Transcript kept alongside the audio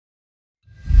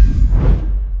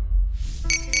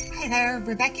there,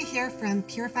 Rebecca here from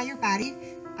Purify Your Body.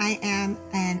 I am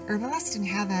an herbalist and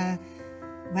have a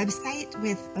website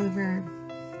with over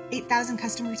 8,000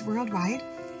 customers worldwide.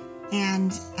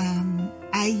 And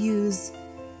I use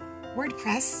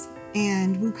WordPress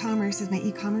and WooCommerce as my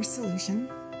e-commerce solution.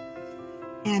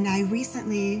 And I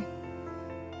recently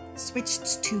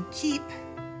switched to Keep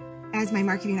as my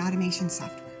marketing automation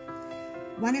software.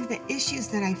 One of the issues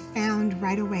that I found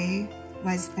right away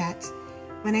was that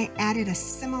when I added a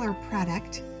similar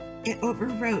product, it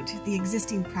overwrote the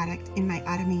existing product in my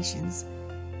automations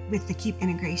with the Keep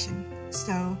integration.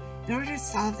 So in order to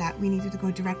solve that, we needed to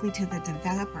go directly to the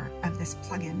developer of this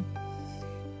plugin.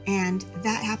 And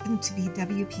that happened to be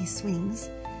WP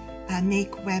Swings,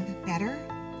 Make Web Better.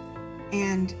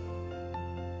 And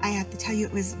I have to tell you,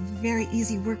 it was very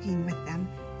easy working with them.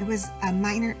 It was a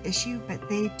minor issue, but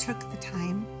they took the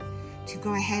time to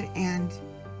go ahead and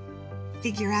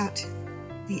figure out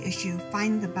the issue,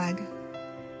 find the bug,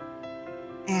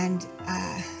 and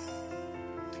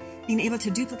being able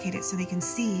to duplicate it so they can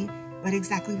see what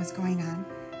exactly was going on.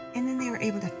 And then they were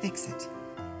able to fix it.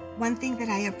 One thing that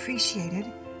I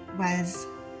appreciated was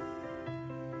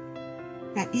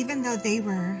that even though they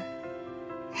were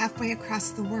halfway across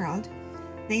the world,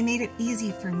 they made it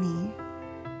easy for me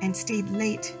and stayed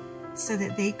late so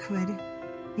that they could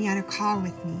be on a call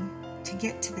with me to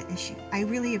get to the issue. I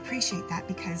really appreciate that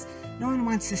because no one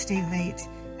wants to stay late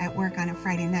at work on a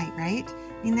Friday night, right?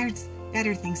 I mean, there's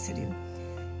better things to do.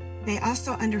 They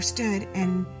also understood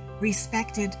and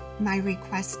respected my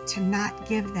request to not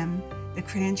give them the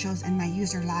credentials and my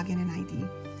user login and ID.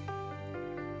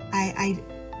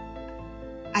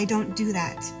 I don't do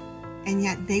that, and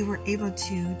yet they were able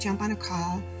to jump on a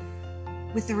call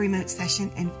with the remote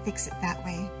session and fix it that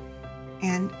way.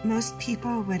 And most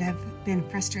people would have been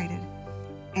frustrated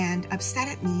and upset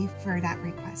at me for that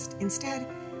request. Instead,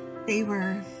 they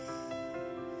were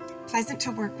pleasant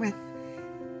to work with.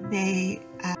 They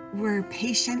were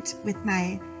patient with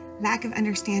my lack of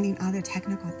understanding all the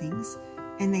technical things,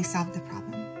 and they solved the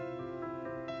problem.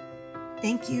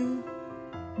 Thank you,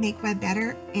 Make Web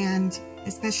Better, and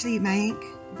especially Mike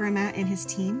Verma and his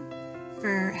team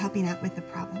for helping out with the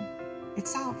problem.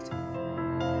 It's solved.